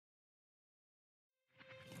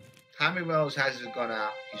Tommy Reynolds has his gun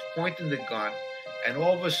out. He's pointing the gun, and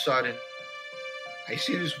all of a sudden, I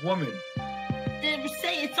see this woman. They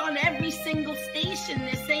say it's on every single station.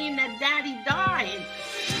 They're saying that Daddy died.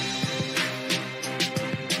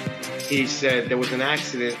 He said there was an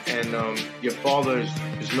accident and your father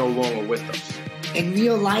is no longer with us. In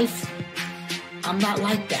real life, I'm not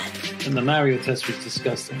like that. And the Mario test was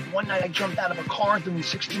disgusting. One night I jumped out of a car doing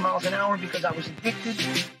 60 miles an hour because I was addicted.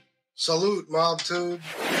 Salute, MobTube.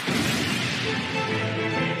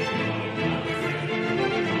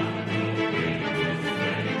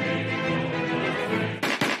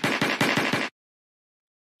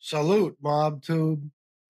 Salute, MobTube.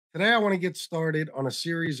 Today I want to get started on a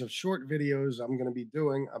series of short videos I'm going to be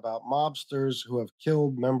doing about mobsters who have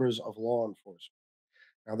killed members of law enforcement.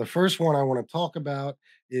 Now, the first one I want to talk about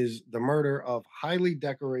is the murder of highly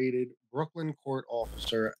decorated Brooklyn court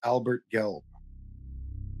officer Albert Gelb.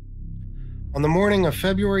 On the morning of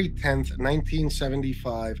February 10th,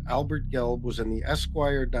 1975, Albert Gelb was in the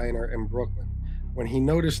Esquire Diner in Brooklyn when he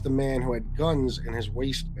noticed a man who had guns in his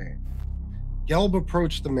waistband. Gelb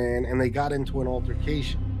approached the man and they got into an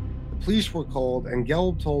altercation. The police were called and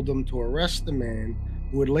Gelb told them to arrest the man,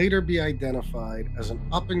 who would later be identified as an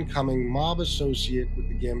up-and-coming mob associate with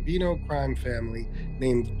the Gambino crime family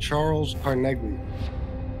named Charles Carneglia.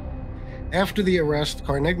 After the arrest,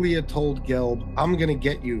 Carneglia told Gelb, "I'm going to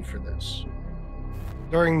get you for this."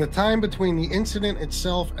 During the time between the incident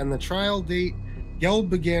itself and the trial date, Gelb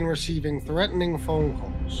began receiving threatening phone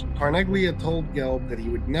calls. Carneglia told Gelb that he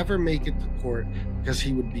would never make it to court because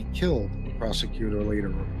he would be killed, the prosecutor later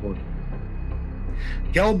reported.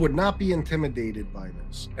 Gelb would not be intimidated by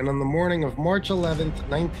this, and on the morning of March 11th,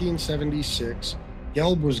 1976,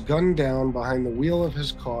 Gelb was gunned down behind the wheel of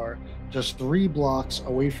his car just 3 blocks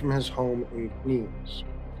away from his home in Queens.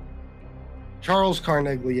 Charles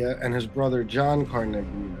Carneglia and his brother John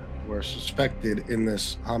Carneglia were suspected in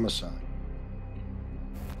this homicide.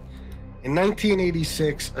 In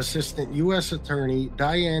 1986, Assistant U.S. Attorney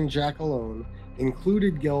Diane Jackalone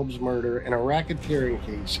included Gelb's murder in a racketeering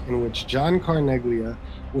case in which John Carneglia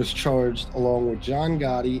was charged along with John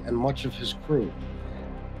Gotti and much of his crew.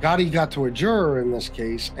 Gotti got to a juror in this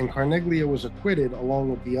case, and Carneglia was acquitted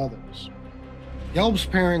along with the others. Gelb's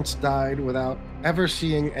parents died without ever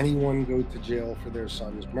seeing anyone go to jail for their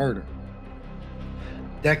son's murder.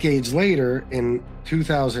 Decades later, in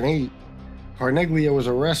 2008, Carneglia was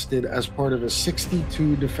arrested as part of a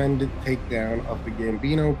 62-defendant takedown of the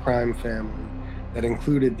Gambino crime family that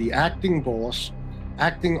included the acting boss,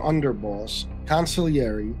 acting underboss,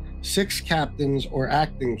 consigliere, 6 captains or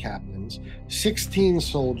acting captains, 16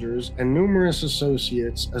 soldiers, and numerous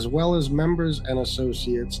associates, as well as members and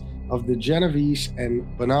associates of the Genovese and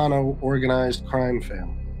Bonanno organized crime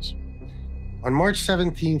families. On March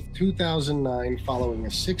 17, 2009, following a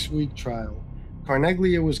 6-week trial,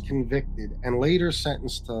 Carneglia was convicted and later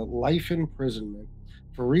sentenced to life imprisonment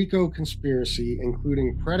for RICO conspiracy,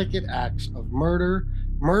 including predicate acts of murder,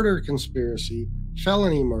 murder conspiracy,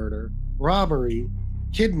 felony murder, robbery,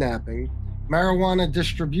 kidnapping, marijuana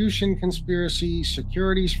distribution conspiracy,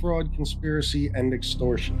 securities fraud conspiracy, and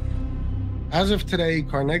extortion. As of today,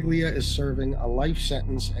 Carneglia is serving a life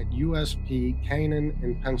sentence at USP Canaan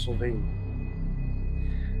in Pennsylvania.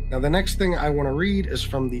 Now, the next thing I want to read is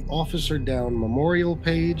from the Officer Down Memorial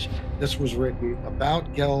page. This was written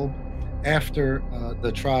about Gelb after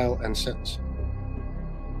the trial and sentencing.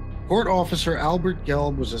 Court Officer Albert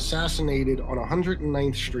Gelb was assassinated on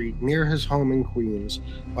 109th Street near his home in Queens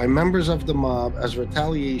by members of the mob as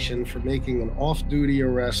retaliation for making an off-duty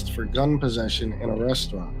arrest for gun possession in a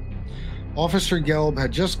restaurant. Officer Gelb had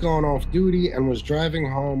just gone off duty and was driving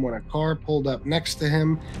home when a car pulled up next to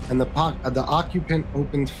him and the occupant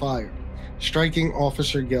opened fire, striking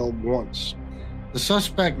Officer Gelb once. The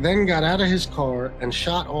suspect then got out of his car and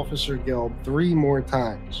shot Officer Gelb 3 more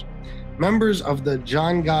times. Members of the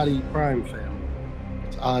John Gotti crime family,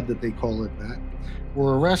 it's odd that they call it that,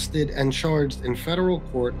 were arrested and charged in federal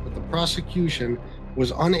court, but the prosecution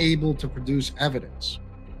was unable to produce evidence.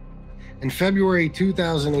 In February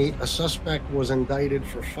 2008, a suspect was indicted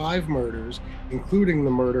for 5 murders, including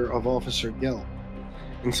the murder of Officer Gelb.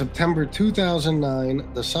 In September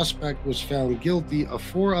 2009, the suspect was found guilty of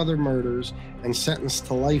 4 other murders and sentenced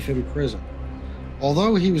to life in prison.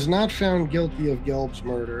 Although he was not found guilty of Gelb's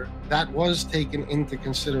murder, that was taken into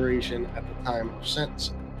consideration at the time of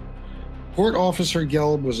sentencing. Court Officer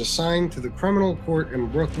Gelb was assigned to the criminal court in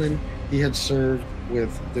Brooklyn. He had served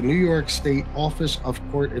with the New York State Office of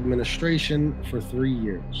Court Administration for 3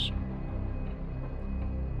 years.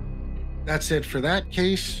 That's it for that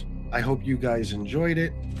case. I hope you guys enjoyed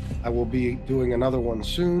it. I will be doing another one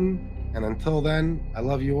soon. And until then, I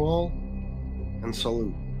love you all and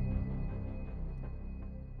salute.